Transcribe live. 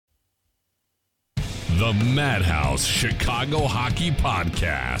The Madhouse Chicago Hockey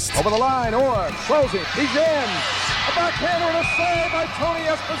Podcast. Over the line, Orr, closing, he's in. A backhander and a save by Tony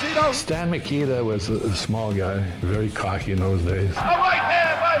Esposito. Stan Mikita was a small guy, very cocky in those days. A right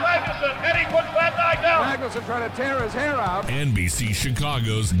hand by Magnuson, and he puts that guy down. Magnuson trying to tear his hair out. NBC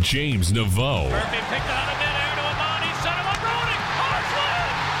Chicago's James Naveau. Murphy picked out of midair to Amani, set him up, Roenick.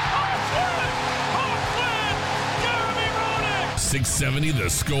 Jeremy Roenick. 670 The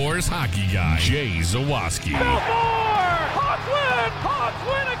Score's hockey guy, Jay Zawaski. Hawks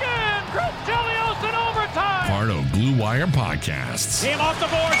win again. Chris Chelios in overtime. Part of Blue Wire Podcasts. Team off the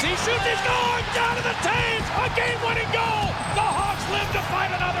boards, he shoots, he scores, down to the Taves, a game-winning goal. The Hawks live to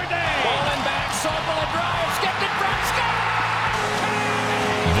fight another day. Bowling back, circle and drive, skipped in front, score!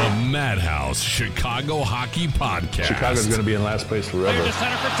 The Madhouse Chicago Hockey Podcast. Chicago's going to be in last place forever. Clear to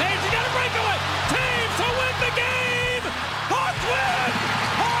center for Taves, you got to break away. Taves to win the game. Hawks win.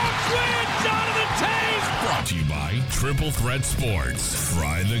 Hawks win. Jonathan Taves. Brought to you by Triple Threat Sports,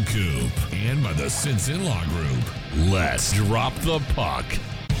 Fry the Coop, and by the Sinson Law Group. Let's drop the puck.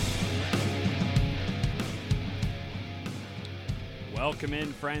 Welcome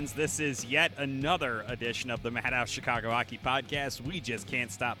in, friends. This is yet another edition of the Madhouse Chicago Hockey Podcast. We just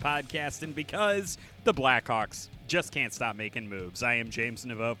can't stop podcasting because the Blackhawks just can't stop making moves. I am James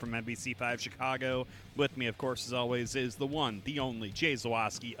Naveau from NBC5 Chicago. With me, of course, as always, is the one, the only Jay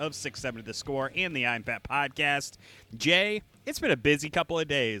Zawaski of 670 The Score and the I'm Fat Podcast. Jay, it's been a busy couple of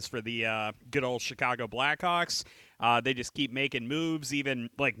days for the good old Chicago Blackhawks. They just keep making moves,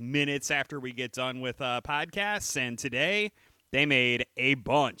 even like minutes after we get done with podcasts. And today, they made a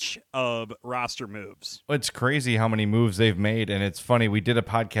bunch of roster moves. It's crazy how many moves they've made, and it's funny. We did a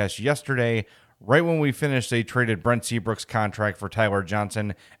podcast yesterday. Right when we finished, they traded Brent Seabrook's contract for Tyler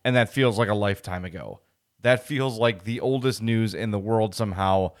Johnson, and that feels like a lifetime ago. That feels like the oldest news in the world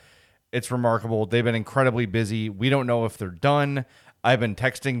somehow. It's remarkable. They've been incredibly busy. We don't know if they're done. I've been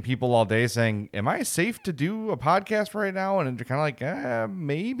texting people all day saying, am I safe to do a podcast right now? And they're kind of like,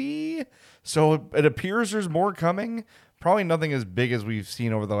 maybe. So it appears there's more coming. Probably nothing as big as we've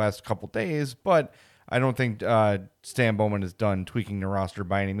seen over the last couple days, but I don't think Stan Bowman is done tweaking the roster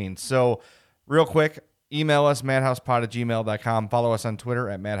by any means. So real quick, email us, madhousepod@gmail.com. Follow us on Twitter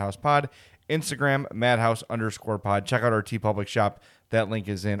at madhousepod. Instagram, madhouse_pod. Check out our TeePublic shop. That link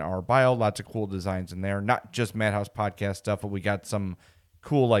is in our bio. Lots of cool designs in there. Not just Madhouse Podcast stuff, but we got some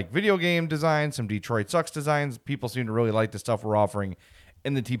cool like video game designs, some Detroit Sucks designs. People seem to really like the stuff we're offering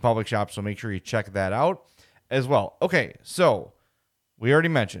in the TeePublic shop, so make sure you check that out as well. Okay, so we already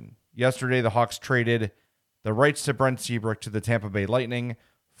mentioned yesterday the Hawks traded the rights to Brent Seabrook to the Tampa Bay Lightning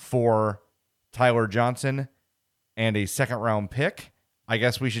for Tyler Johnson and a second-round pick. I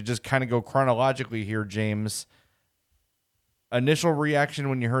guess we should just kind of go chronologically here, James. Initial reaction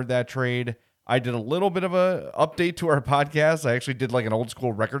when you heard that trade. I did a little bit of a update to our podcast. I actually did like an old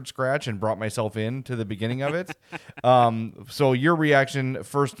school record scratch and brought myself in to the beginning of it. So your reaction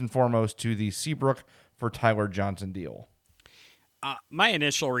first and foremost to the Seabrook for Tyler Johnson deal. My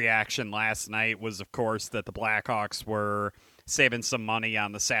initial reaction last night was, of course, that the Blackhawks were saving some money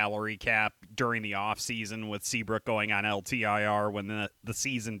on the salary cap during the offseason with Seabrook going on LTIR when the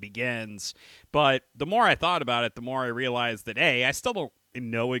season begins. But the more I thought about it, the more I realized that, A, I still don't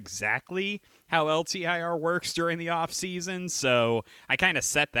know exactly how LTIR works during the offseason, so I kind of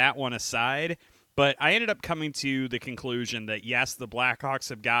set that one aside. But I ended up coming to the conclusion that, yes, the Blackhawks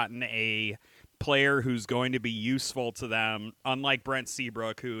have gotten a player who's going to be useful to them, unlike Brent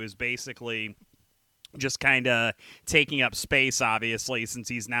Seabrook, who is basically just kind of taking up space, obviously, since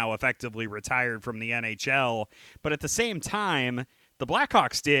he's now effectively retired from the NHL. But at the same time, the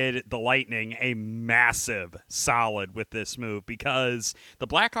Blackhawks did the Lightning a massive solid with this move because the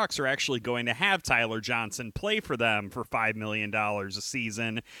Blackhawks are actually going to have Tyler Johnson play for them for $5 million a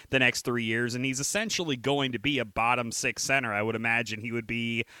season the next 3 years, and he's essentially going to be a bottom six center. I would imagine he would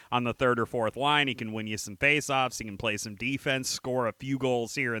be on the third or fourth line. He can win you some faceoffs. He can play some defense, score a few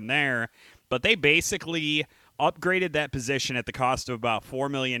goals here and there. But they basically upgraded that position at the cost of about $4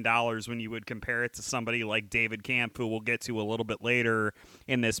 million when you would compare it to somebody like David Kampf, who we'll get to a little bit later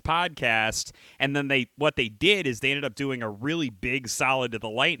in this podcast. And then what they did is they ended up doing a really big solid to the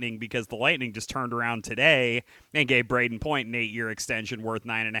Lightning because the Lightning just turned around today and gave Braden Point an 8-year extension worth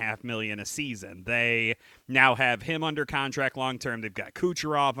 $9.5 million a season. They now have him under contract long-term. They've got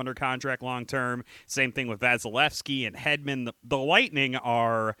Kucherov under contract long-term. Same thing with Vasilevsky and Hedman. The Lightning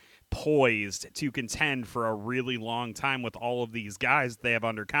are poised to contend for a really long time with all of these guys they have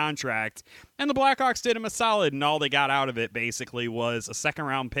under contract. And the Blackhawks did him a solid, and all they got out of it basically was a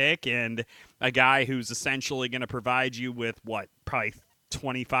second-round pick and a guy who's essentially going to provide you with, probably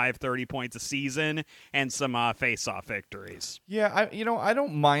 25, 30 points a season and some face-off victories. Yeah, I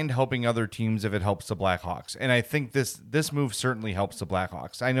don't mind helping other teams if it helps the Blackhawks. And I think this move certainly helps the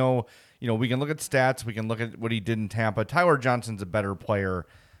Blackhawks. I know, we can look at stats, we can look at what he did in Tampa. Tyler Johnson's a better player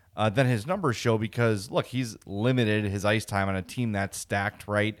than his numbers show because, look, he's limited his ice time on a team that's stacked,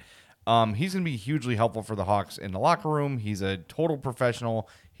 right? He's going to be hugely helpful for the Hawks in the locker room. He's a total professional.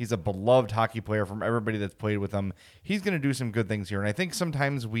 He's a beloved hockey player from everybody that's played with him. He's going to do some good things here. And I think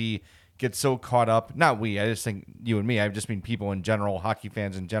sometimes we get so caught up, not we, I just think you and me, I just mean people in general, hockey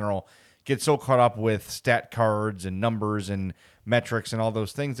fans in general, get so caught up with stat cards and numbers and metrics and all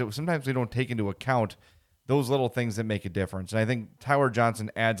those things that sometimes we don't take into account those little things that make a difference. And I think Tyler Johnson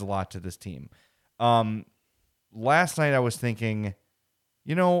adds a lot to this team. Last night I was thinking,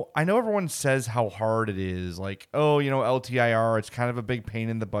 I know everyone says how hard it is, like, LTIR, it's kind of a big pain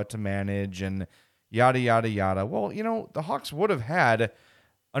in the butt to manage and yada, yada, yada. Well, the Hawks would have had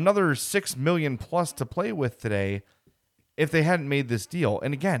another $6 million plus to play with today if they hadn't made this deal.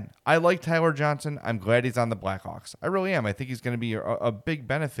 And again, I like Tyler Johnson. I'm glad he's on the Blackhawks. I really am. I think he's going to be a big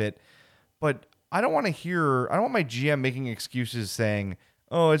benefit, but I don't want my GM making excuses saying,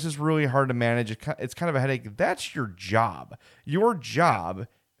 oh, it's just really hard to manage. It's kind of a headache. That's your job. Your job,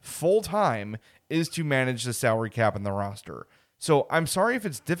 full-time, is to manage the salary cap and the roster. So I'm sorry if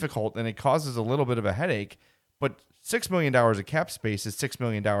it's difficult and it causes a little bit of a headache, but $6 million of cap space is $6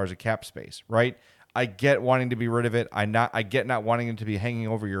 million of cap space, right? I get wanting to be rid of it. I get not wanting it to be hanging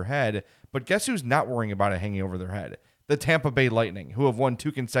over your head, but guess who's not worrying about it hanging over their head? The Tampa Bay Lightning, who have won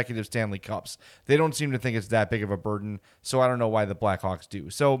 2 consecutive Stanley Cups. They don't seem to think it's that big of a burden, so I don't know why the Blackhawks do.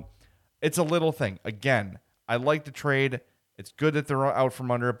 So it's a little thing. Again, I like the trade. It's good that they're out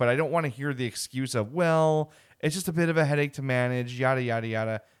from under it, but I don't want to hear the excuse of, well, it's just a bit of a headache to manage, yada, yada,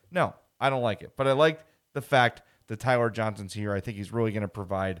 yada. No, I don't like it. But I like the fact that Tyler Johnson's here. I think he's really going to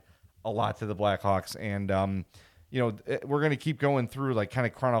provide a lot to the Blackhawks. And, we're going to keep going through, like, kind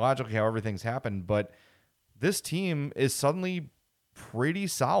of chronologically how everything's happened, but this team is suddenly pretty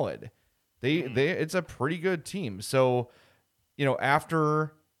solid. It's a pretty good team. So,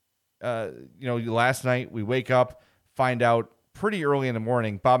 after, last night we wake up, find out pretty early in the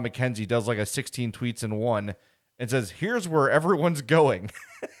morning, Bob McKenzie does like a 16 tweets in one and says, here's where everyone's going.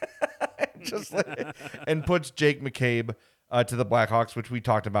 And puts Jake McCabe to the Blackhawks, which we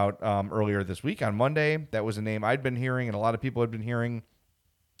talked about earlier this week on Monday. That was a name I'd been hearing and a lot of people had been hearing.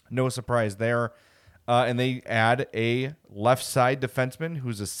 No surprise there. And they add a left side defenseman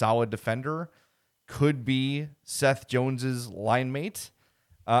who's a solid defender, could be Seth Jones's line mate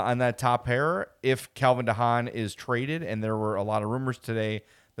on that top pair if Calvin DeHaan is traded. And there were a lot of rumors today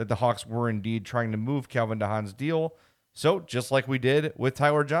that the Hawks were indeed trying to move Calvin DeHaan's deal. So just like we did with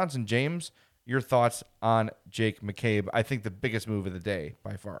Tyler Johnson, James, your thoughts on Jake McCabe? I think the biggest move of the day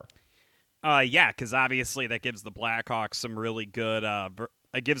by far. Yeah, because obviously that gives the Blackhawks some really good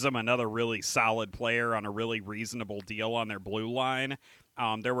it gives them another really solid player on a really reasonable deal on their blue line.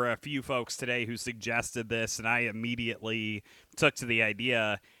 There were a few folks today who suggested this, and I immediately took to the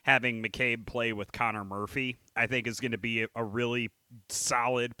idea having McCabe play with Connor Murphy. I think is going to be a really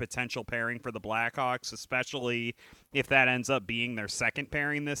solid potential pairing for the Blackhawks, especially if that ends up being their second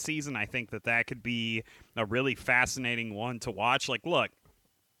pairing this season. I think that could be a really fascinating one to watch. Like, look,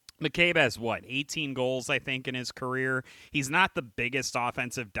 McCabe has, 18 goals, I think, in his career. He's not the biggest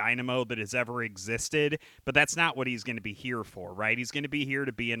offensive dynamo that has ever existed, but that's not what he's going to be here for, right? He's going to be here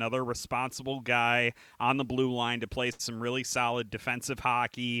to be another responsible guy on the blue line to play some really solid defensive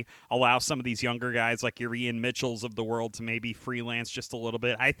hockey, allow some of these younger guys like your Ian Mitchells of the world to maybe freelance just a little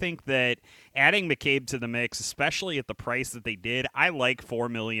bit. I think that adding McCabe to the mix, especially at the price that they did, I like $4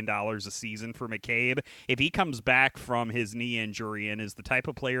 million a season for McCabe. If he comes back from his knee injury and is the type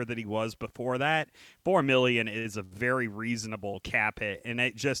of player that he was before that, $4 million is a very reasonable cap hit, and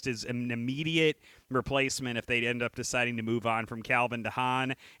it just is an immediate replacement if they end up deciding to move on from Calvin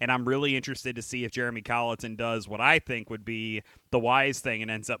DeHaan. And I'm really interested to see if Jeremy Colleton does what I think would be the wise thing and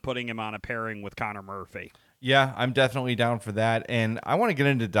ends up putting him on a pairing with Connor Murphy. Yeah, I'm definitely down for that, and I want to get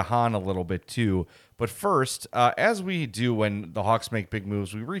into DeHaan a little bit too. But first, as we do when the Hawks make big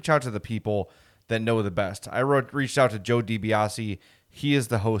moves, we reach out to the people that know the best. I reached out to Joe DiBiase. He is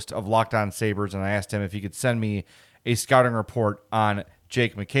the host of Locked On Sabres, and I asked him if he could send me a scouting report on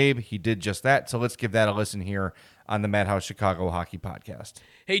Jake McCabe. He did just that, so let's give that a listen here on the Madhouse Chicago Hockey Podcast.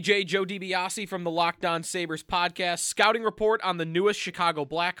 Hey Jay, Joe DiBiase from the Locked On Sabres podcast. Scouting report on the newest Chicago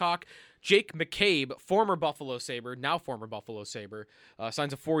Blackhawk. Jake McCabe, former Buffalo Sabre, now former Buffalo Sabre,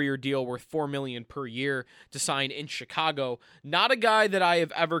 signs a 4-year deal worth $4 million per year to sign in Chicago. Not a guy that I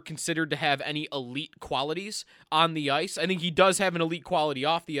have ever considered to have any elite qualities on the ice. I think he does have an elite quality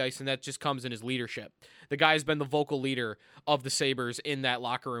off the ice, and that just comes in his leadership. The guy's been the vocal leader of the Sabres in that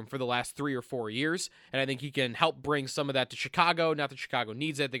locker room for the last 3 or 4 years, and I think he can help bring some of that to Chicago. Not that Chicago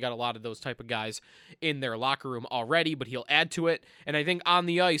needs it. They got a lot of those type of guys in their locker room already, but he'll add to it. And I think on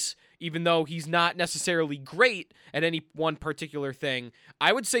the ice, even though he's not necessarily great at any one particular thing,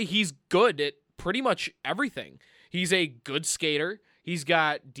 I would say he's good at pretty much everything. He's a good skater. He's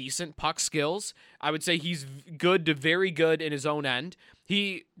got decent puck skills. I would say he's good to very good in his own end.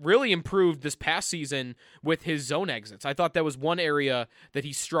 He really improved this past season with his zone exits. I thought that was one area that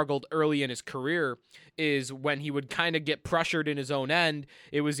he struggled early in his career, is when he would kind of get pressured in his own end.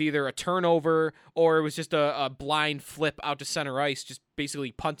 It was either a turnover or it was just a blind flip out to center ice, just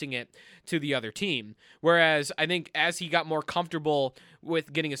basically punting it to the other team. Whereas I think as he got more comfortable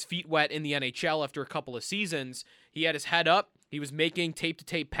with getting his feet wet in the NHL after a couple of seasons, he had his head up. He was making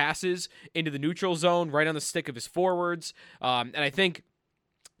tape-to-tape passes into the neutral zone right on the stick of his forwards. And I think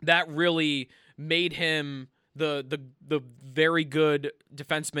that really made him the very good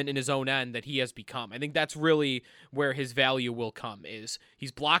defenseman in his own end that he has become. I think that's really where his value will come, is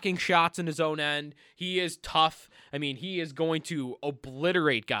he's blocking shots in his own end. He is tough. I mean, he is going to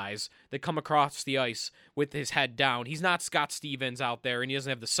obliterate guys that come across the ice with his head down. He's not Scott Stevens out there, and he doesn't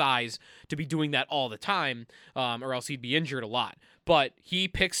have the size to be doing that all the time, or else he'd be injured a lot. But he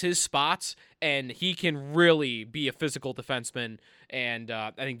picks his spots, and he can really be a physical defenseman, and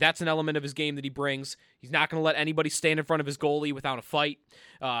I think that's an element of his game that he brings. He's not going to let anybody stand in front of his goalie without a fight.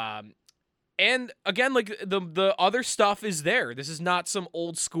 And again, like the other stuff is there. This is not some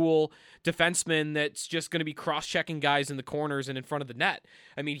old school defenseman that's just going to be cross-checking guys in the corners and in front of the net.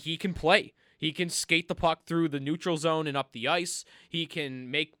 I mean, he can play. He can skate the puck through the neutral zone and up the ice. He can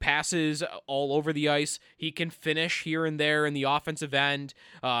make passes all over the ice. He can finish here and there in the offensive end.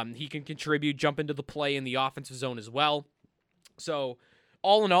 He can contribute, jump into the play in the offensive zone as well. So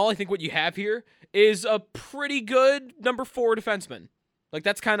all in all, I think what you have here is a pretty good number 4 defenseman. Like,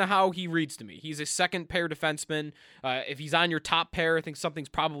 that's kind of how he reads to me. He's a second pair defenseman. If he's on your top pair, I think something's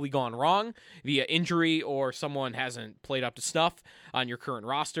probably gone wrong via injury or someone hasn't played up to snuff on your current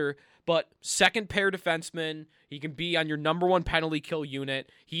roster. But second pair defenseman, he can be on your number 1 penalty kill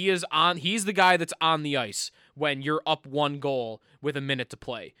unit. He's the guy that's on the ice when you're up 1 goal with a minute to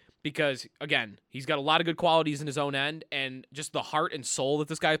play. Because, again, he's got a lot of good qualities in his own end, and just the heart and soul that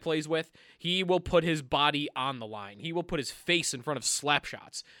this guy plays with, he will put his body on the line. He will put his face in front of slap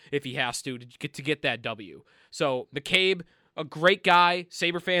shots if he has to get that W. So, McCabe, a great guy.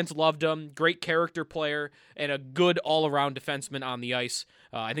 Sabre fans loved him. Great character player, and a good all-around defenseman on the ice.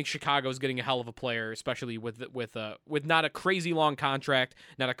 I think Chicago's getting a hell of a player, especially with not a crazy long contract,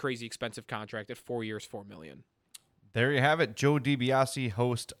 not a crazy expensive contract at 4 years, $4 million. There you have it. Joe DiBiase,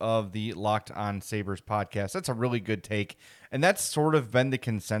 host of the Locked On Sabres podcast. That's a really good take. And that's sort of been the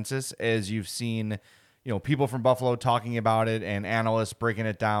consensus as you've seen, people from Buffalo talking about it and analysts breaking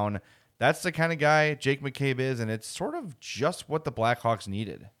it down. That's the kind of guy Jake McCabe is, and it's sort of just what the Blackhawks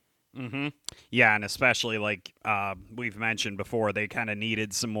needed. Mm-hmm. Yeah, and especially like we've mentioned before, they kind of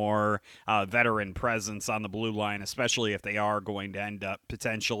needed some more veteran presence on the blue line, especially if they are going to end up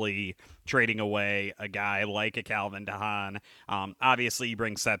potentially trading away a guy like a Calvin DeHaan. Obviously, you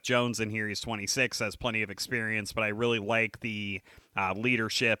bring Seth Jones in here. He's 26, has plenty of experience, but I really like the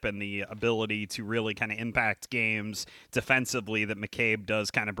leadership and the ability to really kind of impact games defensively that McCabe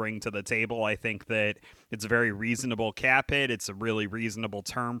does kind of bring to the table. I think that it's a very reasonable cap hit. It's a really reasonable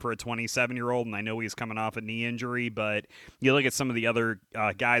term for a 27-year-old, and I know he's coming off a knee injury, but you look at some of the other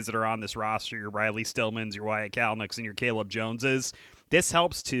guys that are on this roster, your Riley Stillmans, your Wyatt Kalniks, and your Caleb Joneses. This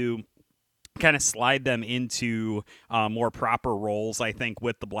helps to kind of slide them into more proper roles, I think,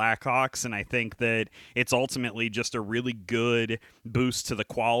 with the Blackhawks, and I think that it's ultimately just a really good boost to the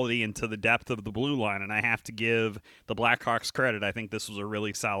quality and to the depth of the blue line, and I have to give the Blackhawks credit. I think this was a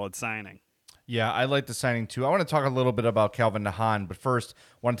really solid signing. Yeah, I like the signing too. I want to talk a little bit about Calvin DeHaan, but first,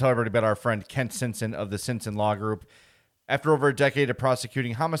 I want to tell everybody about our friend Kent Simpson of the Simpson Law Group. After over a decade of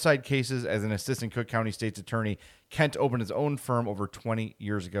prosecuting homicide cases as an assistant Cook County State's attorney, Kent opened his own firm over 20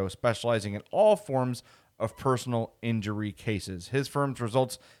 years ago, specializing in all forms of personal injury cases. His firm's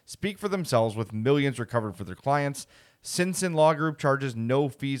results speak for themselves, with millions recovered for their clients. Simpson Law Group charges no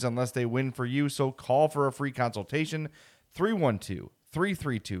fees unless they win for you, so call for a free consultation,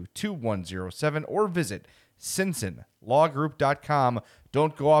 312-332-2107, or visit SinsonLawGroup.com.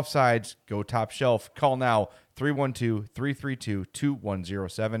 Don't go off sides, go top shelf. Call now,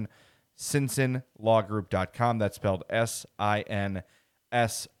 312-332-2107. SinsonLawGroup.com. That's spelled SINSON.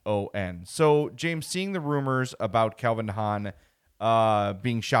 So, James, seeing the rumors about Calvin Hahn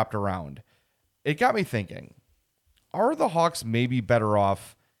being shopped around, it got me thinking, are the Hawks maybe better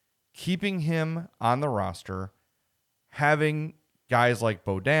off keeping him on the roster, having guys like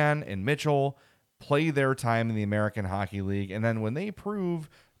Bodan and Mitchell play their time in the American Hockey League, and then when they prove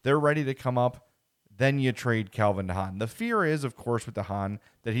they're ready to come up, then you trade Calvin to Hahn? The fear is, of course, with the Hahn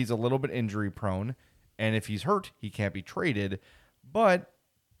that he's a little bit injury prone, and if he's hurt, he can't be traded. But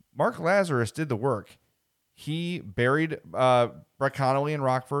Mark Lazarus did the work. He buried Brett Connolly in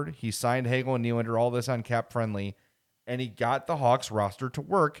Rockford. He signed Hagel and Nylander, all this on Cap Friendly, and he got the Hawks roster to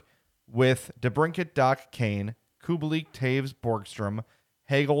work with DeBrincat, Doc, Kane, Kubalik, Taves, Borgstrom,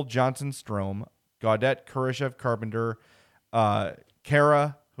 Hagel, Johnson, Strome, Gaudette, Kurashev, Carpenter,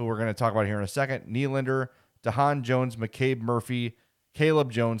 Kara, who we're going to talk about here in a second, Nylander, DeHaan, Jones, McCabe, Murphy,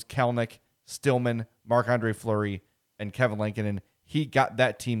 Caleb Jones, Kelnick, Stillman, Marc-Andre Fleury, and Kevin Lankinen. He got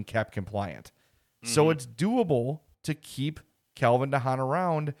that team cap compliant. Mm-hmm. So it's doable to keep Calvin DeHaan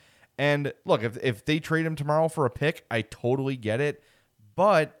around. And look, if they trade him tomorrow for a pick, I totally get it.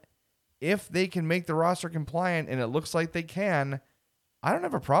 But if they can make the roster compliant, and it looks like they can, I don't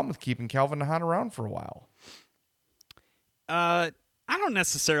have a problem with keeping Calvin DeHaan around for a while. I don't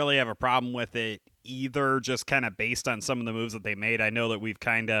necessarily have a problem with it either, just kind of based on some of the moves that they made. I know that we've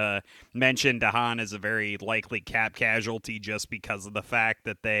kind of mentioned DeHaan as a very likely cap casualty just because of the fact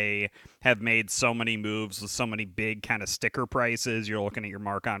that they have made so many moves with so many big kind of sticker prices. You're looking at your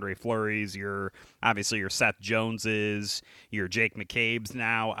Marc-Andre Fleury's, your Seth Jones's, your Jake McCabe's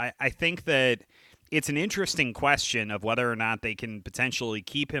now. I think that it's an interesting question of whether or not they can potentially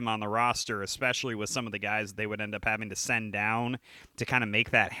keep him on the roster, especially with some of the guys they would end up having to send down to kind of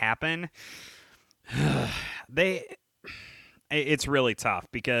make that happen. It's really tough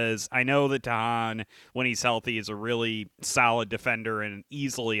because I know that DeHaan, when he's healthy, is a really solid defender and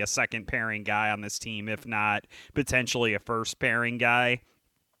easily a second pairing guy on this team, if not potentially a first pairing guy.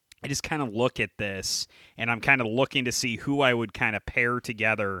 I just kind of look at this, and I'm kind of looking to see who I would kind of pair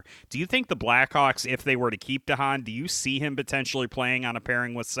together. Do you think the Blackhawks, if they were to keep DeHaan, do you see him potentially playing on a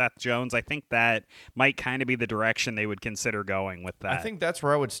pairing with Seth Jones? I think that might kind of be the direction they would consider going with that. I think that's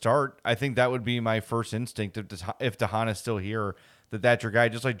where I would start. I think that would be my first instinct if DeHaan is still here, that's your guy.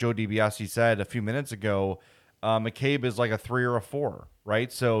 Just like Joe DiBiase said a few minutes ago, McCabe is like a 3 or a 4,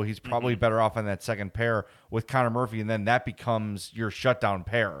 right? So he's probably better off on that second pair with Connor Murphy, and then that becomes your shutdown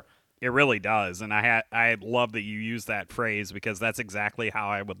pair. It really does, and I love that you use that phrase because that's exactly how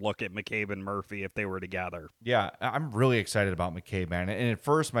I would look at McCabe and Murphy if they were together. Yeah, I'm really excited about McCabe, man. And at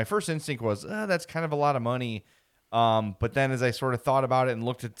first, my first instinct was, that's kind of a lot of money. But then as I sort of thought about it and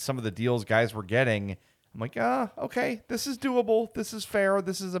looked at some of the deals guys were getting, I'm like, okay, this is doable. This is fair.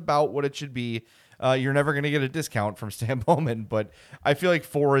 This is about what it should be. You're never going to get a discount from Stan Bowman, but I feel like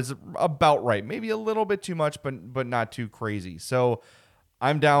 4 is about right. Maybe a little bit too much, but not too crazy. So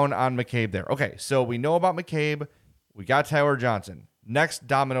I'm down on McCabe there. Okay, so we know about McCabe. We got Tyler Johnson. Next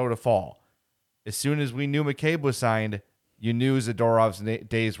domino to fall. As soon as we knew McCabe was signed, you knew Zadorov's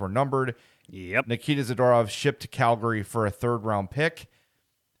days were numbered. Yep. Nikita Zadorov shipped to Calgary for a 3rd-round pick.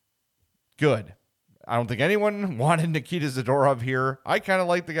 Good. I don't think anyone wanted Nikita Zadorov here. I kind of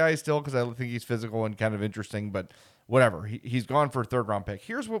like the guy still because I think he's physical and kind of interesting, but whatever. He's gone for a 3rd-round pick.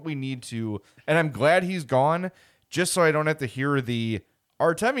 Here's what we need to, and I'm glad he's gone, just so I don't have to hear the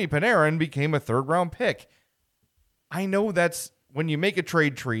Artemi Panarin became a 3rd-round pick. I know that's when you make a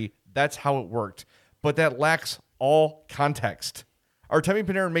trade tree, that's how it worked, but that lacks all context. Artemi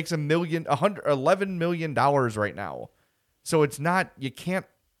Panarin makes $11 million right now. So it's not, you can't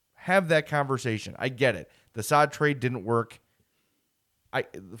have that conversation. I get it. The Saad trade didn't work.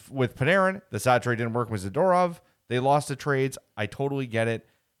 With Panarin, the Saad trade didn't work with Zadorov. They lost the trades. I totally get it.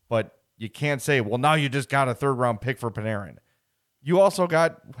 But you can't say, well, now you just got a 3rd-round pick for Panarin. You also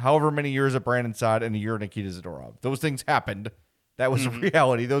got however many years of Brandon Saad and a year of Nikita Zadorov. Those things happened. That was a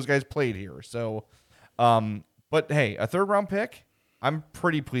reality. Those guys played here. So, but hey, a 3rd-round pick, I'm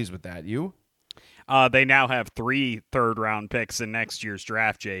pretty pleased with that. You? They now have 3 third-round picks in next year's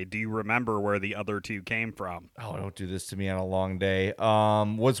draft, Jay. Do you remember where the other 2 came from? Oh, don't do this to me on a long day.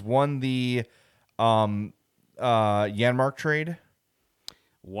 Was one the Janmark trade?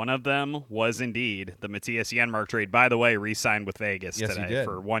 One of them was indeed the Matthias Janmark trade. By the way, re-signed with Vegas today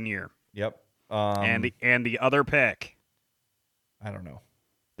for 1 year. Yep. And the other pick, I don't know.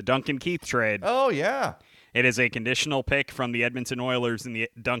 The Duncan Keith trade. Oh, yeah. It is a conditional pick from the Edmonton Oilers in the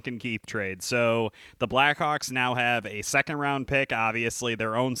Duncan Keith trade. So the Blackhawks now have a 2nd-round pick, obviously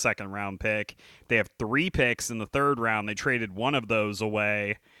their own 2nd-round pick. They have 3 picks in the 3rd round. They traded one of those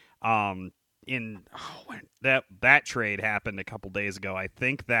away. When that trade happened a couple days ago. I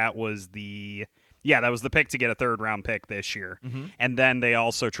think that was the pick to get a 3rd-round pick this year. Mm-hmm. And then they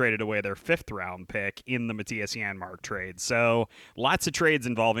also traded away their 5th-round pick in the Matthias Janmark trade. So lots of trades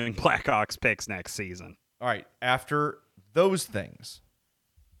involving Blackhawks picks next season. All right, after those things,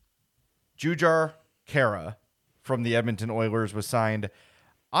 Jujhar Khaira from the Edmonton Oilers was signed.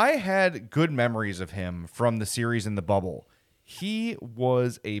 I had good memories of him from the series in the bubble. He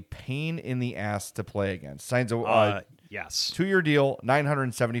was a pain in the ass to play against. Signs a yes 2-year deal,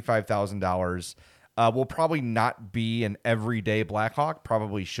 $975,000. Will probably not be an everyday Blackhawk.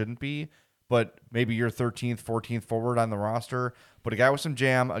 Probably shouldn't be, but maybe your 13th, 14th forward on the roster. But a guy with some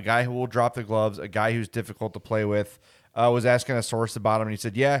jam, a guy who will drop the gloves, a guy who's difficult to play with. Was asking a source about him, and he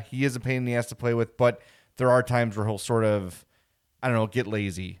said, yeah, he is a pain in the ass to play with, but there are times where he'll sort of, I don't know, get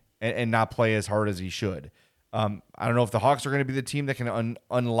lazy and not play as hard as he should. I don't know if the Hawks are going to be the team that can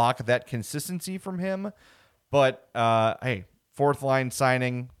unlock that consistency from him, but hey, 4th-line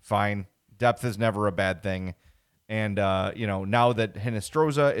signing, fine. Depth is never a bad thing. And, now that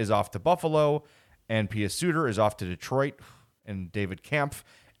Hinostroza is off to Buffalo and Pia Suter is off to Detroit and David Kampf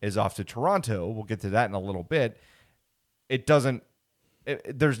is off to Toronto, we'll get to that in a little bit,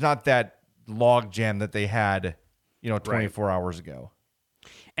 there's not that log jam that they had, 24 hours ago.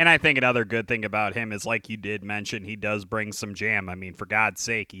 And I think another good thing about him is, like you did mention, he does bring some jam. I mean, for God's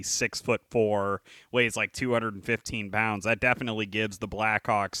sake, he's 6'4", weighs like 215 pounds. That definitely gives the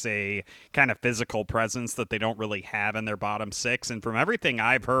Blackhawks a kind of physical presence that they don't really have in their bottom 6. And from everything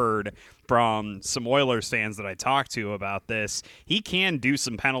I've heard from some Oilers fans that I talked to about this, he can do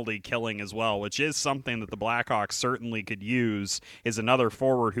some penalty killing as well, which is something that the Blackhawks certainly could use, is another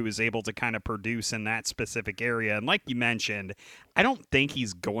forward who is able to kind of produce in that specific area. And like you mentioned, I don't think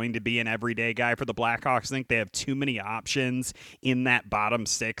he's going to be an everyday guy for the Blackhawks. I think they have too many options in that bottom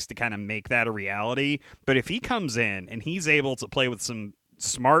 6 to kind of make that a reality. But if he comes in and he's able to play with some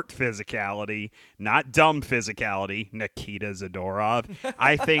smart physicality, not dumb physicality, Nikita Zadorov,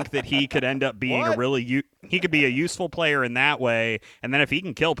 I think that he could end up being he could be a useful player in that way. And then if he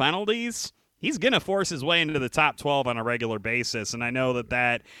can kill penalties, he's going to force his way into the top 12 on a regular basis. And I know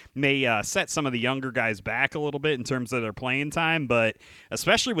that may set some of the younger guys back a little bit in terms of their playing time, but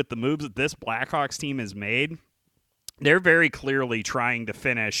especially with the moves that this Blackhawks team has made, they're very clearly trying to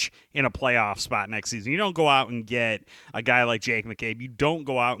finish in a playoff spot next season. You don't go out and get a guy like Jake McCabe. You don't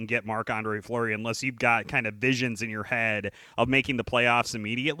go out and get Marc-Andre Fleury unless you've got kind of visions in your head of making the playoffs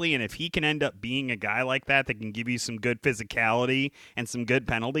immediately. And if he can end up being a guy like that can give you some good physicality and some good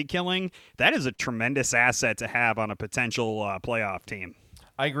penalty killing, that is a tremendous asset to have on a potential playoff team.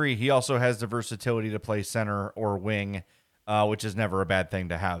 I agree. He also has the versatility to play center or wing, which is never a bad thing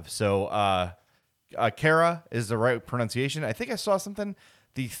to have. So, Khaira is the right pronunciation. I think I saw something.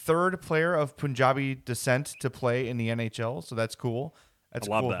 The 3rd player of Punjabi descent to play in the NHL, so that's cool. That's a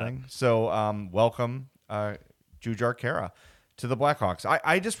cool thing. So welcome, Jujhar Khaira to the Blackhawks.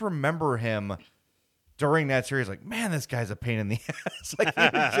 I just remember him during that series, like, man, this guy's a pain in the ass. Like,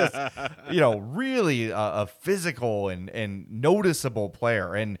 he was just, really a physical and noticeable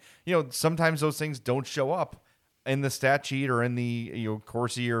player. And, sometimes those things don't show up in the stat sheet or in the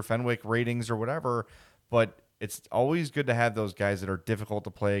Corsi or Fenwick ratings or whatever, but it's always good to have those guys that are difficult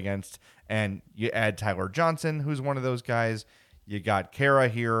to play against. And you add Tyler Johnson, who's one of those guys. You got Khaira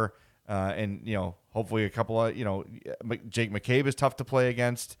here, and hopefully a couple of Jake McCabe is tough to play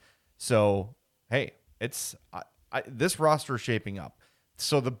against. So hey, it's this roster is shaping up.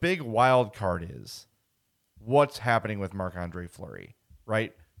 So the big wild card is what's happening with Marc-Andre Fleury,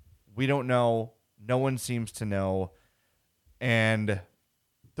 right? We don't know. No one seems to know. And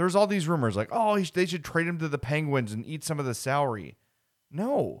there's all these rumors like, they should trade him to the Penguins and eat some of the salary.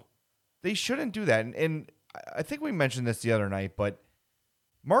 No, they shouldn't do that. And I think we mentioned this the other night, but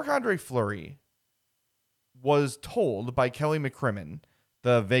Marc-Andre Fleury was told by Kelly McCrimmon,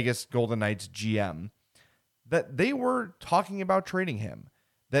 the Vegas Golden Knights GM, that they were talking about trading him,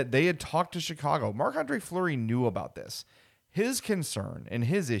 that they had talked to Chicago. Marc-Andre Fleury knew about this. His concern and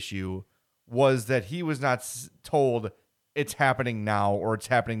his issue was that he was not told it's happening now or it's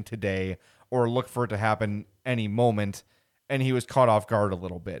happening today or look for it to happen any moment, and he was caught off guard a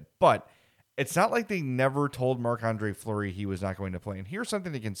little bit. But it's not like they never told Marc-Andre Fleury he was not going to play. And here's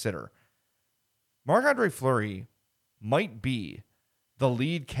something to consider. Marc-Andre Fleury might be the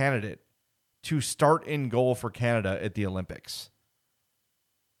lead candidate to start in goal for Canada at the Olympics.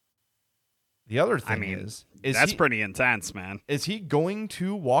 The other thing is that's pretty intense, man. Is he going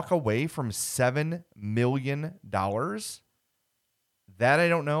to walk away from $7 million? That I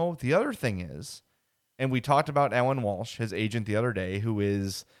don't know. The other thing is, and we talked about Alan Walsh, his agent, the other day, who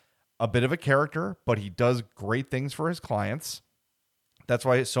is a bit of a character, but he does great things for his clients. That's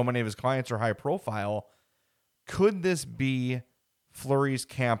why so many of his clients are high profile. Could this be Fleury's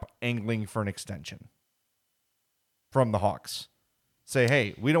camp angling for an extension from the Hawks? Say,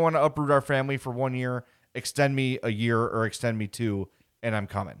 hey, we don't want to uproot our family for 1 year. Extend me a year or extend me 2, and I'm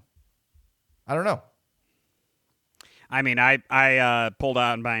coming. I don't know. I mean, I pulled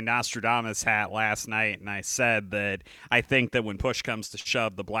out my Nostradamus hat last night, and I said that I think that when push comes to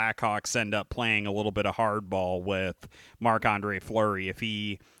shove, the Blackhawks end up playing a little bit of hardball with Marc-Andre Fleury. If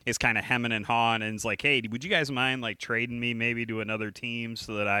he is kind of hemming and hawing and is like, hey, would you guys mind like trading me maybe to another team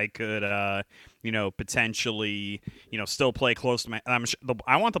so that I could, potentially, still play close to my.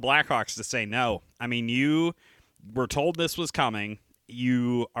 I want the Blackhawks to say no. I mean, you were told this was coming.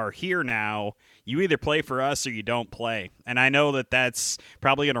 You are here now. You either play for us or you don't play. And I know that that's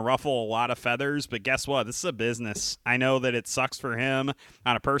probably going to ruffle a lot of feathers, but guess what? This is a business. I know that it sucks for him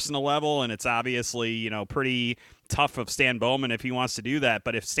on a personal level, and it's obviously, pretty tough of Stan Bowman if he wants to do that.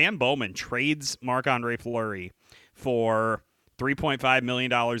 But if Stan Bowman trades Marc-Andre Fleury for $3.5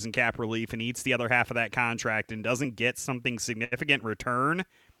 million in cap relief and eats the other half of that contract and doesn't get something significant return,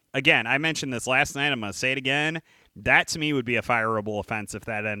 again, I mentioned this last night. I'm going to say it again. That, to me, would be a fireable offense if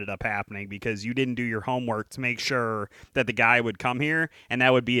that ended up happening because you didn't do your homework to make sure that the guy would come here, and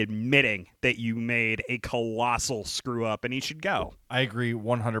that would be admitting that you made a colossal screw-up, and he should go. I agree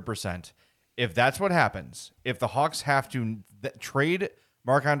 100%. If that's what happens, if the Hawks have to trade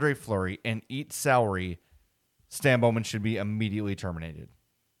Marc-Andre Fleury and eat salary, Stan Bowman should be immediately terminated.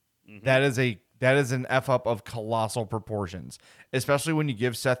 Mm-hmm. That is an F-up of colossal proportions, especially when you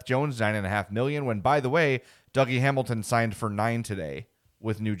give Seth Jones $9.5 million, when, by the way, Dougie Hamilton signed for $9 million today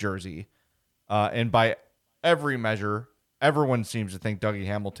with New Jersey. And by every measure, everyone seems to think Dougie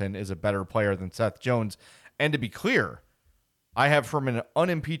Hamilton is a better player than Seth Jones. And to be clear, I have from an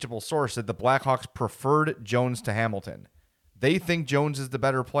unimpeachable source that the Blackhawks preferred Jones to Hamilton. They think Jones is the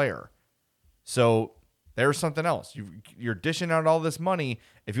better player. So there's something else. You're dishing out all this money.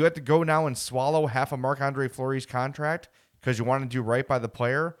 If you have to go now and swallow half of Marc-Andre Fleury's contract because you want to do right by the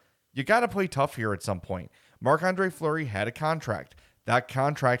player, you got to play tough here at some point. Marc-Andre Fleury had a contract. That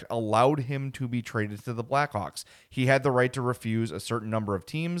contract allowed him to be traded to the Blackhawks. He had the right to refuse a certain number of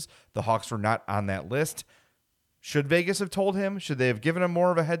teams. The Hawks were not on that list. Should Vegas have told him? Should they have given him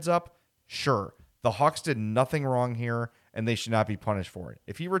more of a heads up? Sure. The Hawks did nothing wrong here, and they should not be punished for it.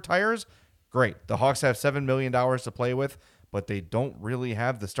 If he retires, great. The Hawks have $7 million to play with, but they don't really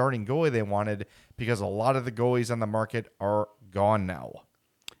have the starting goalie they wanted because a lot of the goalies on the market are gone now.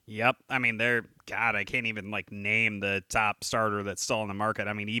 Yep. I mean, I can't even name the top starter that's still on the market.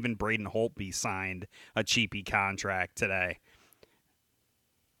 I mean, even Braden Holtby signed a cheapy contract today.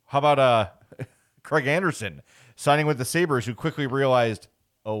 How about Craig Anderson signing with the Sabres, who quickly realized,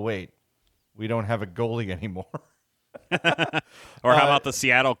 oh, wait, we don't have a goalie anymore. Or how about the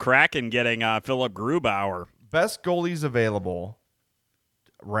Seattle Kraken getting Philip Grubauer? Best goalies available: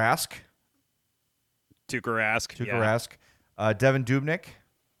 Tuukka Rask, Devin Dubnyk.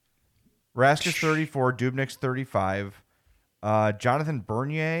 Rask is 34, Dubnyk's 35. Jonathan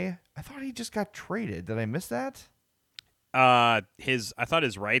Bernier, I thought he just got traded. Did I miss that? I thought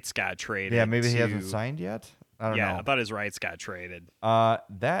his rights got traded. Yeah, maybe he hasn't signed yet. I don't know. Yeah, I thought his rights got traded.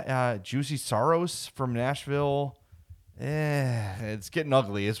 Juicy Saros from Nashville. It's getting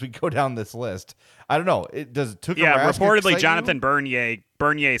ugly as we go down this list. I don't know. Reportedly Jonathan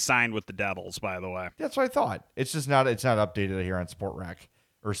Bernier signed with the Devils, by the way. That's what I thought. It's just not updated here on Spot Rack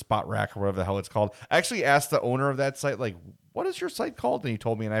or whatever the hell it's called. I actually asked the owner of that site, what is your site called? And he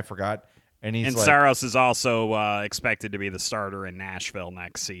told me, and I forgot. And Saros is also expected to be the starter in Nashville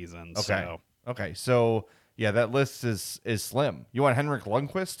next season. Okay. So yeah, that list is slim. You want Henrik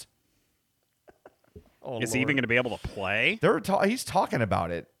Lundqvist? Is he even going to be able to play? He's talking about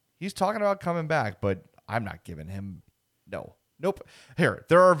it. He's talking about coming back, but I'm not giving him. No. Nope. Here,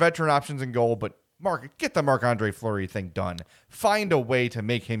 there are veteran options in goal, but get the Marc-Andre Fleury thing done. Find a way to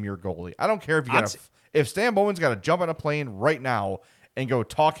make him your goalie. I don't care if Stan Bowman's got to jump on a plane right now and go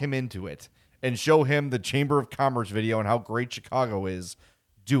talk him into it and show him the Chamber of Commerce video and how great Chicago is.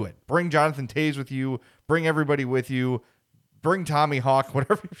 Do it. Bring Jonathan Toews with you. Bring everybody with you. Bring Tommy Hawk,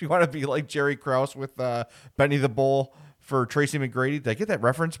 whatever, if you want to be like Jerry Krause with Benny the Bull for Tracy McGrady. Did I get that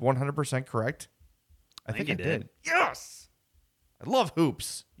reference 100% correct? I think I did. Yes! I love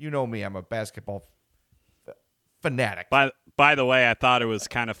hoops. You know me. I'm a basketball fanatic. By the way, I thought it was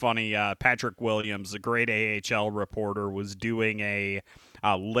kind of funny. Patrick Williams, a great AHL reporter, was doing a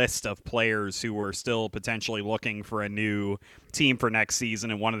list of players who were still potentially looking for a new team for next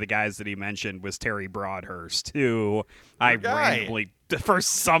season, and one of the guys that he mentioned was Terry Broadhurst, who I randomly, for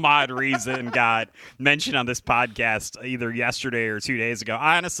some odd reason, got mentioned on this podcast either yesterday or 2 days ago.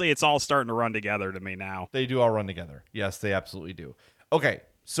 Honestly, it's all starting to run together to me now. They do all run together. Yes, they absolutely do. Okay,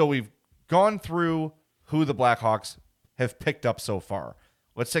 so we've gone through who the Blackhawks have picked up so far.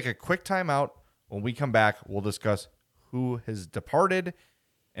 Let's take a quick time out. When we come back, we'll discuss who has departed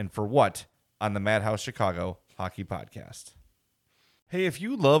and for what on the Madhouse Chicago Hockey Podcast. Hey, if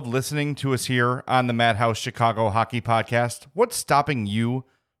you love listening to us here on the Madhouse Chicago Hockey Podcast, what's stopping you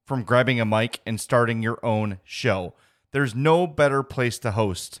from grabbing a mic and starting your own show? There's no better place to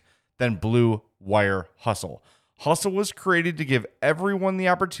host than Blue Wire Hustle. Hustle was created to give everyone the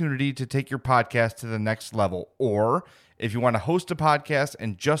opportunity to take your podcast to the next level. Or if you want to host a podcast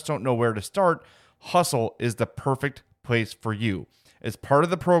and just don't know where to start, Hustle is the perfect place for you. As part of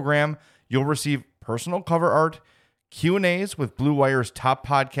the program, you'll receive personal cover art, Q&As with Blue Wire's top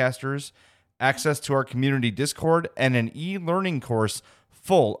podcasters, access to our community Discord, and an e-learning course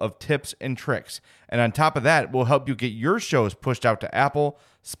full of tips and tricks. And on top of that, we'll help you get your shows pushed out to Apple,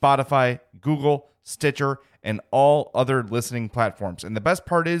 Spotify, Google, Stitcher, and all other listening platforms. And the best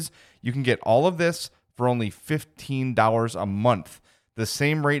part is you can get all of this for only $15 a month, the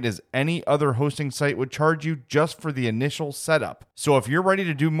same rate as any other hosting site would charge you just for the initial setup. So if you're ready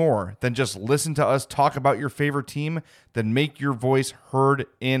to do more than just listen to us talk about your favorite team, then make your voice heard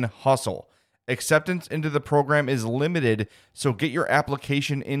in Hustle. Acceptance into the program is limited, so get your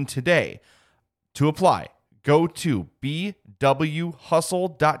application in today. To apply, go to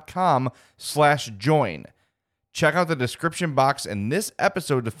bwhustle.com/join. Check out the description box in this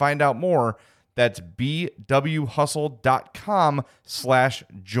episode to find out more. That's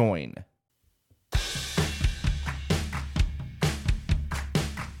bwhustle.com/join.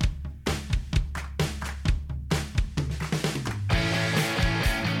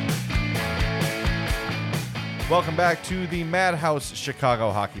 Welcome back to the Madhouse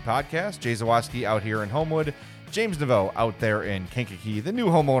Chicago Hockey Podcast. Jay Zawaski out here in Homewood. James Naveau out there in Kankakee, the new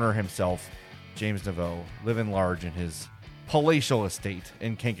homeowner himself. James Naveau living large in his palatial estate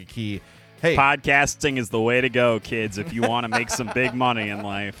in Kankakee. Hey, podcasting is the way to go, kids, if you want to make some big money in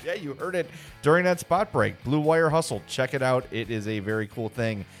life. Yeah, you heard it during that spot break. Blue Wire Hustle. Check it out. It is a very cool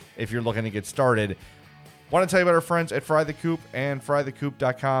thing if you're looking to get started. Want to tell you about our friends at Fry the Coop and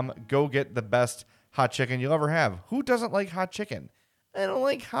frythecoop.com. Go get the best hot chicken you'll ever have. Who doesn't like hot chicken? I don't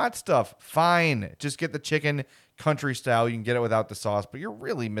like hot stuff. Fine. Just get the chicken country style. You can get it without the sauce, but you're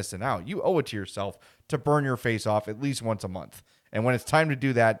really missing out. You owe it to yourself to burn your face off at least once a month. And when it's time to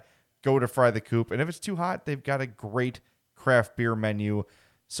do that, go to Fry the Coop. And if it's too hot, they've got a great craft beer menu.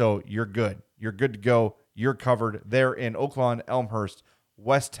 So you're good. You're good to go. You're covered. They're in Oaklawn, Elmhurst,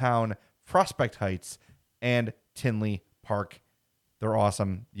 Westtown, Prospect Heights, and Tinley Park. They're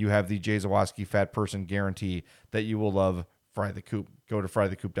awesome. You have the Jay Zawaski Fat Person guarantee that you will love Fry the Coop. Go to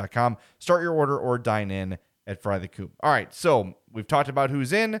frythecoop.com. Start your order or dine in at Fry the Coop. All right, so we've talked about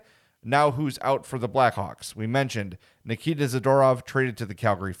who's in. Now who's out for the Blackhawks? We mentioned Nikita Zadorov traded to the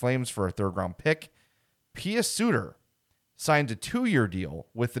Calgary Flames for a third-round pick. Pia Suter signed a 2-year deal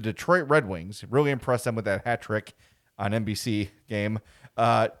with the Detroit Red Wings. Really impressed them with that hat trick on NBC game.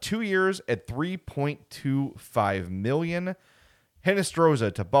 2 years at $3.25 million.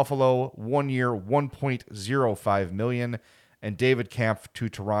 Hinostroza to Buffalo, 1 year, $1.05 million. And David Kampf to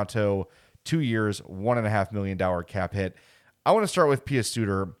Toronto, 2 years, $1.5 million cap hit. I want to start with Pia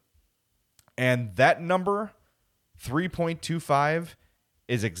Suter. And that number, 3.25,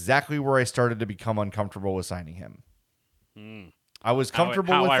 is exactly where I started to become uncomfortable with signing him. I was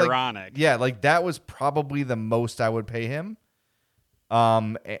comfortable with how ironic. Like that was probably the most I would pay him.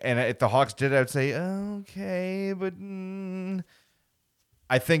 And if the Hawks did, I'd say, okay, but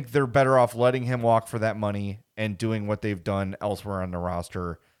I think they're better off letting him walk for that money and doing what they've done elsewhere on the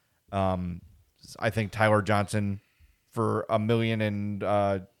roster. I think Tyler Johnson for $1.75 million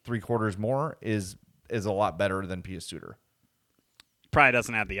more is a lot better than Pia Suter. Probably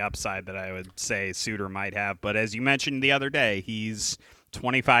doesn't have the upside that I would say Suter might have, but as you mentioned the other day, he's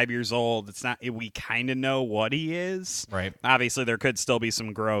 25 years old. It's not, we kind of know what he is. Right. Obviously, there could still be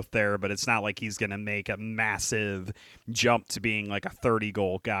some growth there, but it's not like he's going to make a massive jump to being like a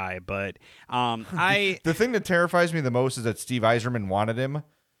 30-goal guy. But the thing that terrifies me the most is that Steve Yzerman wanted him.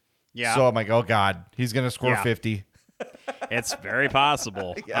 Yeah. So I'm like, oh God, he's going to score 50. It's very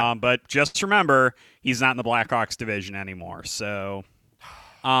possible. Yeah. But just remember, he's not in the Blackhawks division anymore. So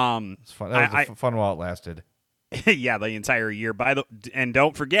it's fun. That was fun while it lasted. Yeah, the entire year. And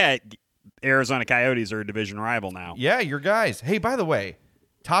don't forget, Arizona Coyotes are a division rival now. Yeah, your guys. Hey, by the way,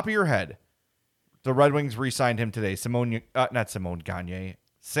 top of your head, the Red Wings re-signed him today. Sam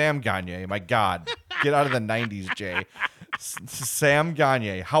Gagner. My God. Get out of the 90s, Jay. Sam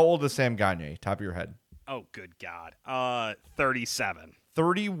Gagner. How old is Sam Gagner? Top of your head. Oh, good God. 37.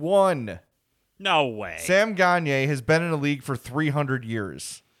 31. No way. Sam Gagner has been in the league for 300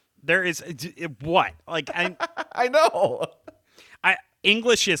 years. There is what? Like I know.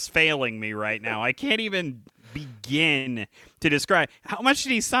 English is failing me right now. I can't even begin to describe. How much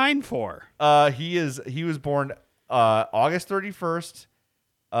did he sign for? He was born August 31st,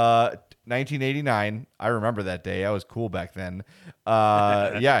 1989. I remember that day. I was cool back then.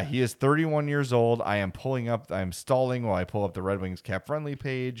 Yeah, he is 31 years old. I'm stalling while I pull up the Red Wings cap friendly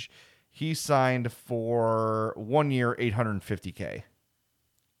page. He signed for 1 year, $850K.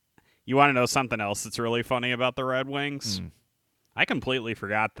 You want to know something else that's really funny about the Red Wings? I completely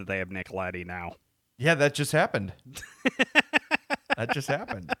forgot that they have Nick Leddy now. Yeah, that just happened.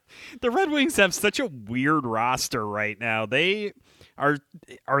 The Red Wings have such a weird roster right now. Are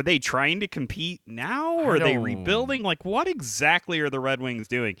they trying to compete now, or are they rebuilding? Like, what exactly are the Red Wings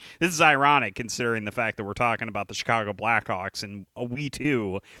doing? This is ironic considering the fact that we're talking about the Chicago Blackhawks, and we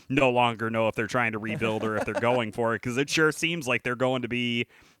too no longer know if they're trying to rebuild or if they're going for it, because it sure seems like they're going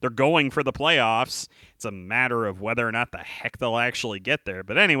for the playoffs. It's a matter of whether or not the heck they'll actually get there.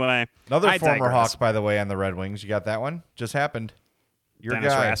 But anyway, another former Hawk, by the way, on the Red Wings. You got that one? Just happened. Your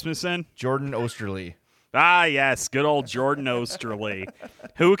Dennis guy, Rasmussen? Jordan Osterley. Ah, yes, good old Jordan Osterley.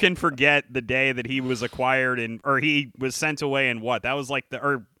 Who can forget the day that he was acquired or he was sent away and what? That was like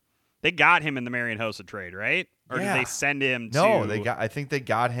they got him in the Marian Hossa trade, right? Or did they send him to? No, I think they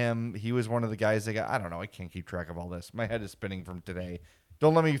got him. He was one of the guys they got. I don't know. I can't keep track of all this. My head is spinning from today.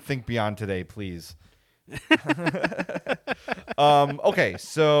 Don't let me think beyond today, please. Okay,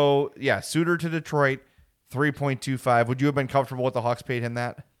 so yeah, Suter to Detroit, 3.25. Would you have been comfortable with the Hawks paid him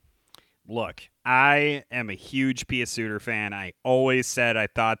that? Look, I am a huge Pia Suter fan. I always said I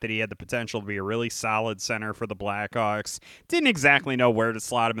thought that he had the potential to be a really solid center for the Blackhawks. Didn't exactly know where to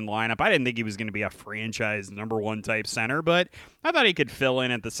slot him in the lineup. I didn't think he was going to be a franchise number one type center, but I thought he could fill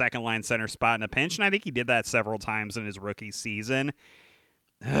in at the second line center spot in a pinch, and I think he did that several times in his rookie season.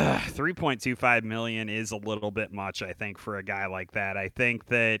 $3.25 million is a little bit much, I think, for a guy like that. I think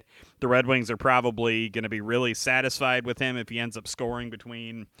that the Red Wings are probably going to be really satisfied with him if he ends up scoring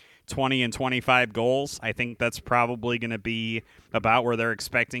between 20 and 25 goals. I think that's probably going to be about where they're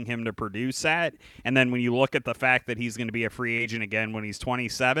expecting him to produce at. And then when you look at the fact that he's going to be a free agent again when he's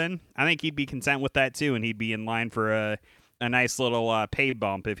 27, I think he'd be content with that too, and he'd be in line for a nice little pay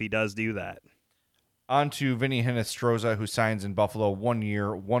bump if he does do that. On to Vinny Hinostroza, who signs in Buffalo 1 year,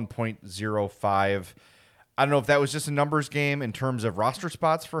 1.05. I don't know if that was just a numbers game in terms of roster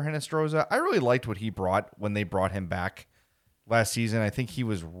spots for Hinostroza. I really liked what he brought when they brought him back last season. I think he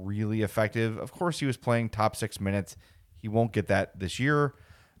was really effective. Of course, he was playing top 6 minutes. He won't get that this year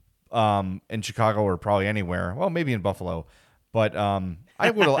in Chicago or probably anywhere. Well, maybe in Buffalo. But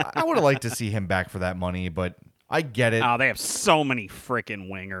I would have liked to see him back for that money, but I get it. Oh, they have so many freaking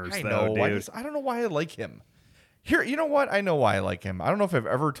wingers, dude. I don't know why I like him. Here, you know what? I know why I like him. I don't know if I've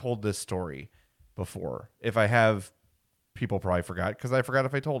ever told this story before. If I have, people probably forgot, because I forgot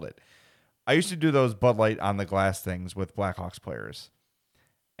if I told it. I used to do those Bud Light on the glass things with Blackhawks players.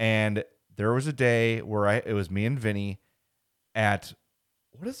 And there was a day where it was me and Vinny at,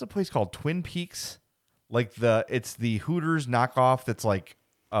 what is the place called? Twin Peaks? Like it's the Hooters knockoff that's like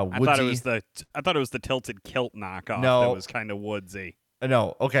woodsy. I thought it was the Tilted Kilt knockoff. No, that was kind of woodsy.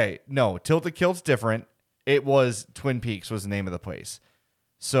 No, okay, no. Tilted Kilt's different. It was Twin Peaks was the name of the place.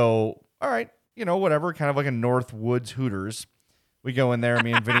 So, all right, whatever. Kind of like a North Woods Hooters. We go in there.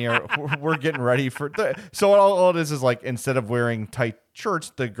 Me and Vinny we're getting ready for. So all it is like instead of wearing tight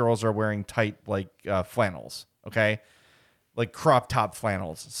shirts, the girls are wearing tight like flannels. Okay, like crop top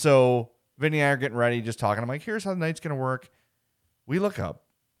flannels. So Vinny and I are getting ready, just talking. I'm like, here's how the night's gonna work. We look up.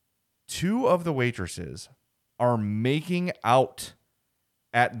 2 of the waitresses are making out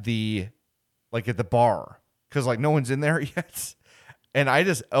at the bar because like no one's in there yet, and I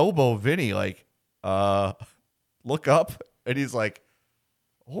just elbow Vinny like, look up, and he's like,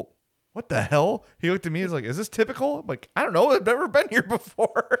 oh, what the hell? He looked at me, he's like, is this typical? I'm like, I don't know, I've never been here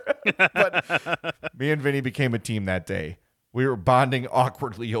before. But me and Vinny became a team that day. We were bonding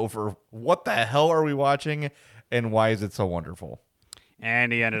awkwardly over what the hell are we watching and why is it so wonderful.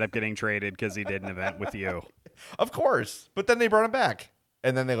 And he ended up getting traded because he did an event with you. Of course. But then they brought him back.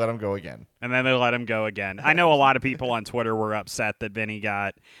 and then they let him go again. I know a lot of people on Twitter were upset that Vinny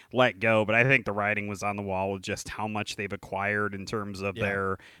got let go, but I think the writing was on the wall with just how much they've acquired in terms of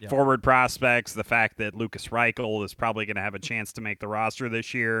their forward prospects, the fact that Lucas Reichel is probably going to have a chance to make the roster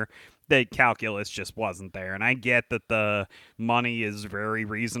this year. The calculus just wasn't there. And I get that the money is very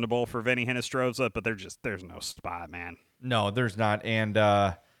reasonable for Vinny Hinostroza, but there's no spot, man. No, there's not. And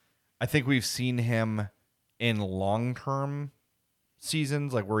I think we've seen him in long-term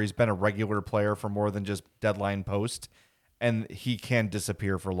seasons, like where he's been a regular player for more than just deadline post, and he can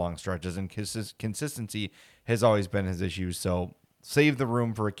disappear for long stretches, and consistency has always been his issue. So save the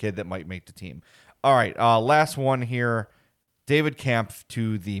room for a kid that might make the team. All right, last one here. David Kampf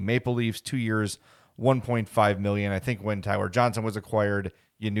to the Maple Leafs, 2 years, $1.5 million. I think when Tyler Johnson was acquired,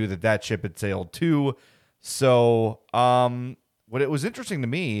 you knew that ship had sailed too. So what it was interesting to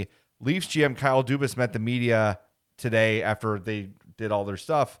me, Leafs GM Kyle Dubas met the media today after they did all their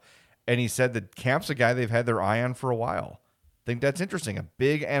stuff, and he said that Kampf's a guy they've had their eye on for a while. I think that's interesting. A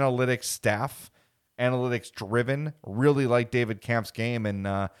big analytics staff, analytics driven, really like David Kampf's game,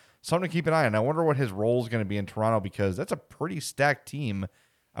 and something to keep an eye on. I wonder what his role is going to be in Toronto, because that's a pretty stacked team.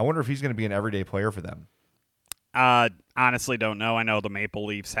 I wonder if he's going to be an everyday player for them. Honestly don't know. I know the Maple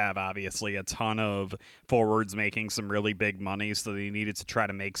Leafs have obviously a ton of forwards making some really big money, so they needed to try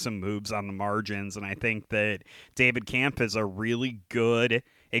to make some moves on the margins, and I think that David Kampf is a really good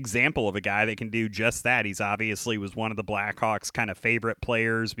example of a guy that can do just that. He's obviously was one of the Blackhawks' kind of favorite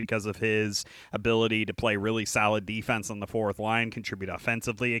players because of his ability to play really solid defense on the fourth line, contribute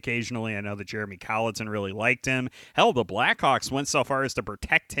offensively occasionally. I know that Jeremy Colliton really liked him. Hell, the Blackhawks went so far as to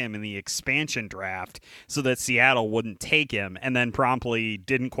protect him in the expansion draft so that Seattle wouldn't take him, and then promptly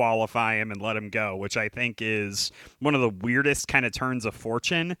didn't qualify him and let him go, which I think is one of the weirdest kind of turns of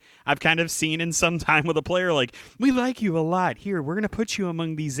fortune I've kind of seen in some time with a player. Like, we like you a lot. Here, we're going to put you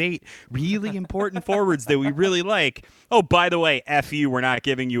among these 8 really important forwards that we really like. Oh, by the way, F you, we're not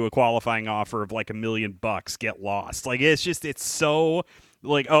giving you a qualifying offer of like $1 million. Get lost. Like, it's so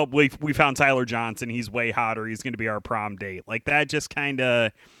like, oh, we found Tyler Johnson. He's way hotter. He's going to be our prom date. Like, that just kind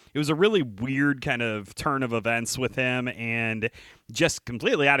of, it was a really weird kind of turn of events with him, and just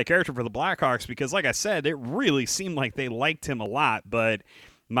completely out of character for the Blackhawks, because like I said, it really seemed like they liked him a lot. But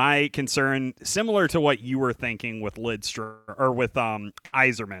my concern, similar to what you were thinking with Lidstrom or with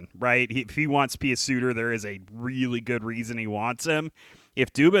Yzerman, right? If he wants to be a suitor, there is a really good reason he wants him.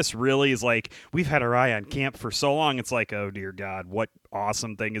 If Dubas really is like, we've had our eye on Camp for so long, it's like, oh dear God, what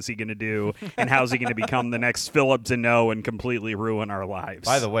awesome thing is he going to do? And how's he going to become the next Philip Deneau and completely ruin our lives?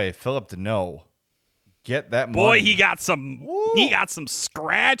 By the way, Philip Deneau, get that money. Boy, he got some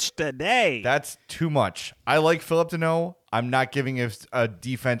scratch today. That's too much. I like Philip Deneau. I'm not giving a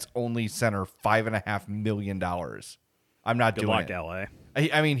defense-only center $5.5 million. I'm not doing it. Good luck, LA.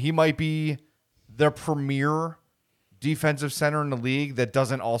 I mean, he might be the premier defensive center in the league that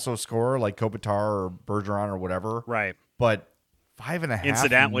doesn't also score, like Kopitar or Bergeron or whatever. Right. But $5.5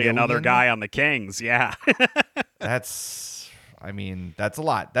 incidentally, million? Another guy on the Kings. Yeah. That's a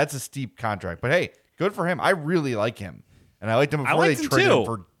lot. That's a steep contract. But hey, good for him. I really like him. And I liked him before they traded him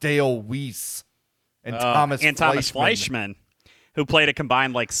for Dale Weiss and Thomas Fleischman, who played a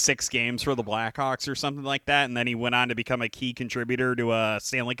combined like 6 games for the Blackhawks or something like that, and then he went on to become a key contributor to a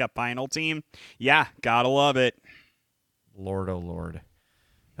Stanley Cup final team. Yeah, gotta love it. Lord, oh Lord.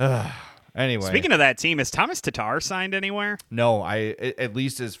 Anyway. Speaking of that team, is Thomas Tatar signed anywhere? No, at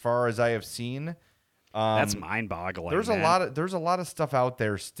least as far as I have seen. That's mind-boggling. There's a lot of stuff out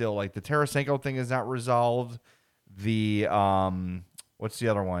there still. Like the Tarasenko thing is not resolved. The what's the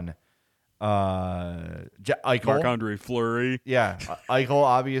other one? Eichel. Marc-Andre Fleury. Yeah, Eichel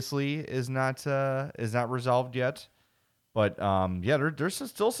obviously is not resolved yet. But there's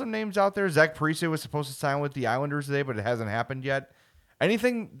still some names out there. Zach Parise was supposed to sign with the Islanders today, but it hasn't happened yet.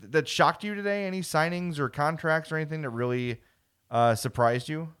 Anything that shocked you today? Any signings or contracts or anything that really surprised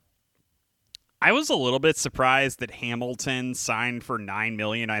you? I was a little bit surprised that Hamilton signed for $9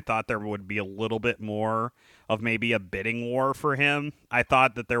 million. I thought there would be a little bit more of maybe a bidding war for him. I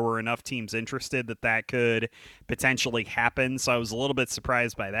thought that there were enough teams interested that could potentially happen, so I was a little bit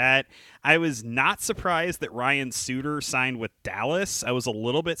surprised by that. I was not surprised that Ryan Suter signed with Dallas. I was a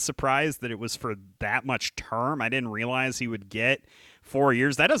little bit surprised that it was for that much term. I didn't realize he would get 4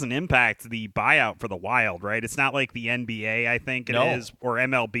 years. That doesn't impact the buyout for the Wild, right? It's not like the NBA, I think it is, or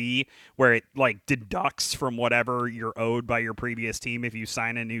MLB, where it like deducts from whatever you're owed by your previous team if you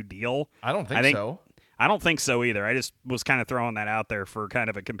sign a new deal. I don't think so. I don't think so either. I just was kind of throwing that out there for kind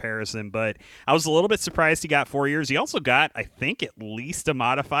of a comparison, but I was a little bit surprised he got 4 years. He also got, I think, at least a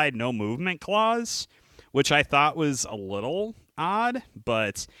modified no movement clause, which I thought was a little odd,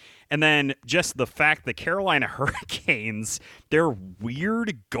 but... And then just the fact the Carolina Hurricanes, their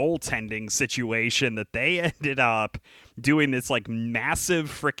weird goaltending situation that they ended up doing this like massive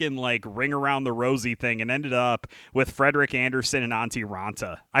freaking like ring around the rosy thing and ended up with Frederik Andersen and Antti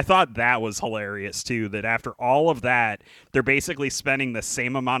Ranta. I thought that was hilarious too, that after all of that, they're basically spending the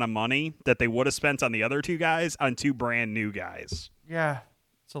same amount of money that they would have spent on the other two guys on two brand new guys. Yeah,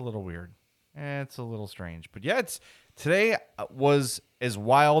 it's a little weird. It's a little strange. But yeah, today was as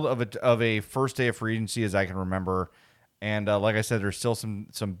wild of a first day of free agency as I can remember. And like I said, there's still some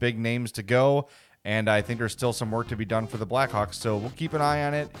big names to go. And I think there's still some work to be done for the Blackhawks. So we'll keep an eye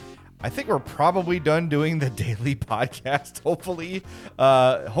on it. I think we're probably done doing the daily podcast, hopefully.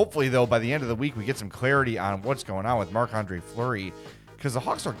 Hopefully, though, by the end of the week, we get some clarity on what's going on with Marc-Andre Fleury. Because the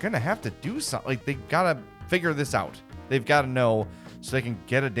Hawks are going to have to do something. Like, they got to figure this out. They've got to know so they can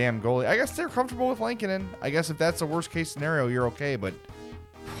get a damn goalie. I guess they're comfortable with Lankinen. I guess if that's the worst case scenario, you're okay. But,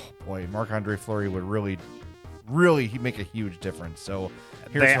 boy, Marc-Andre Fleury would really make a huge difference. So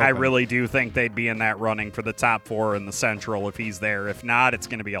I really do think they'd be in that running for the top four in the Central if he's there. If not, it's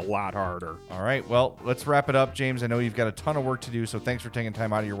going to be a lot harder. All right, well, let's wrap it up, James. I know you've got a ton of work to do, so thanks for taking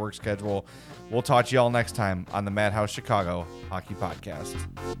time out of your work schedule. We'll talk to you all next time on the Madhouse Chicago Hockey Podcast.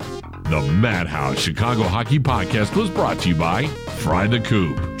 The Madhouse Chicago Hockey Podcast was brought to you by Fry the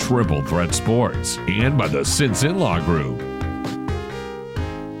Coop, Triple Threat Sports, and by the Sinson Law Group.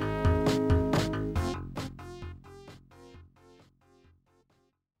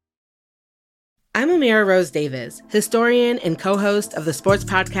 I'm Amira Rose Davis, historian and co-host of the sports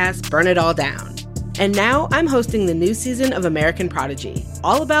podcast Burn It All Down. And now I'm hosting the new season of American Prodigy,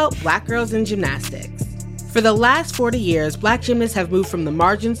 all about Black girls in gymnastics. For the last 40 years, Black gymnasts have moved from the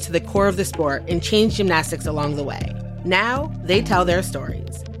margins to the core of the sport and changed gymnastics along the way. Now, they tell their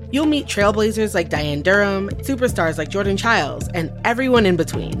stories. You'll meet trailblazers like Diane Durham, superstars like Jordan Childs, and everyone in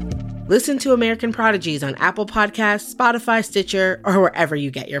between. Listen to American Prodigies on Apple Podcasts, Spotify, Stitcher, or wherever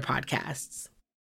you get your podcasts.